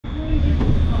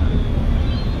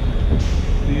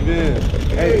Steven.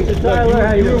 Hey, look,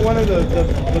 Tyler, you're one of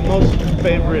the most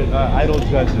favorite Idol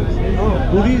judges.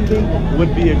 Who do you think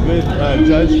would be a good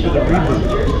judge for the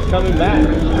reboot? Coming back.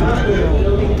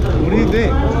 What do you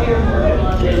think? I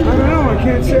don't know. I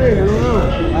can't say. I don't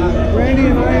know. Randy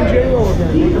and I and J-Lo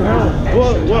again. What the hell?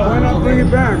 Well, why not bring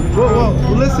it back? Well,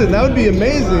 listen, that would be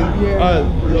amazing.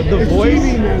 The voice.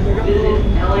 TV, man.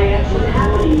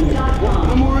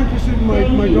 I'm more interested in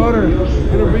my daughter and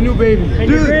her new baby.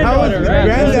 Dude, how is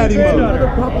granddaddy mode? Another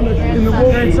pup in the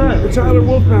wolf, the Tyler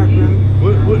Wolfpack,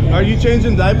 man. What, are you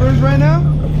changing diapers right now?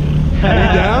 Are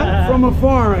you down? From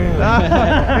afar, I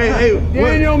am. Hey,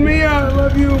 Daniel, Mia, I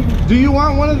love you. Do you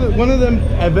want one of them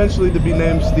eventually to be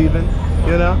named Steven?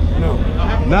 You know? No.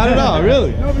 Not at all,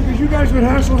 really? No, because you guys would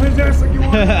hassle his ass like you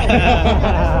want.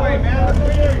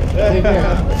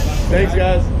 Thanks,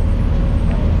 guys.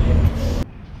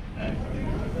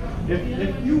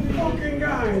 If you fucking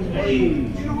guys,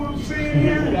 you know what I'm saying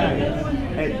here?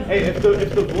 Hey, if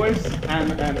the voice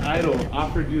and Idol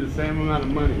offered you the same amount of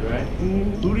money, right?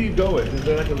 Who do you go with? Is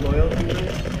there like a loyalty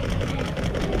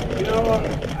thing? You know,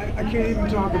 I can't even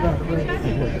talk about it,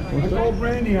 Randy. I told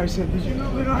Randy, I said, did you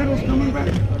know that Idol's coming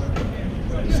back?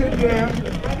 He said, yeah.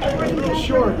 Real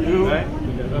short, you know?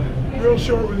 Right? Real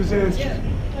short with his answer.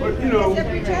 But, you know, I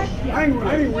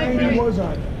think Randy was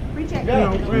Idol. You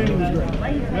know, Randy was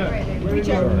great.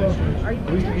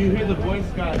 You hear the voice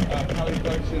got Kelly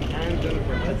Clarkson and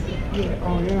Jennifer Hudson. Yeah.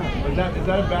 Oh, yeah. Is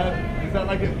that a bad? Is that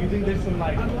like you think there's some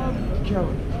like? I love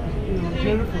Kelly. You know,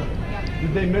 Jennifer.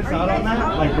 Did they miss out on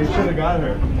that? Like they should have got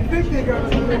her. I think they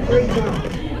got something great now.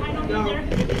 Now,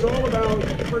 it's all about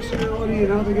personality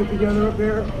and how they get together up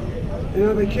there and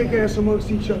how they kick ass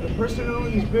amongst each other.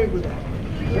 Personality is big with that.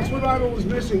 That's what Idol was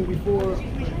missing before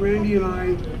Randy and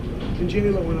I and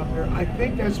J-Lo went up there. I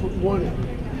think that's what won it.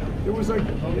 It was like,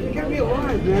 you gotta be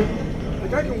alive, man.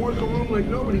 Like I can work a room like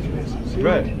nobody's business. You know?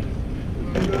 Right.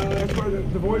 And that's why the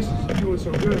Voice is doing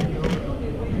so good, you know.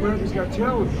 America's Got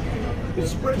Talent. It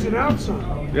spreads it out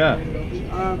some. Yeah.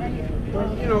 But,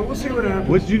 you know, we'll see what happens.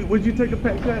 Would you take a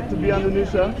pay cut to be on the new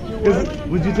show?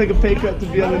 Would you take a pay cut to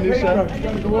be on the new show? It's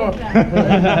gotta go up.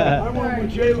 I went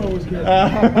with J-Lo was good.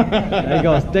 There you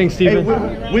go. Thanks, Steven.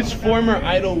 Hey, which former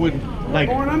Idol would like?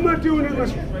 Oh, and I'm not doing it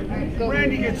unless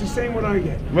Randy gets the same what I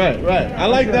get. Right. I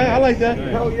like that.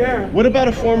 Hell yeah. What about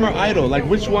a former Idol? Like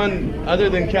which one, other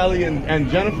than Kelly and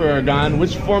Jennifer are gone,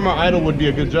 which former Idol would be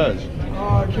a good judge?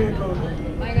 Oh, I can't go there.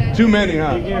 Too many,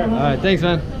 huh? All right, thanks,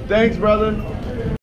 man. Thanks, brother.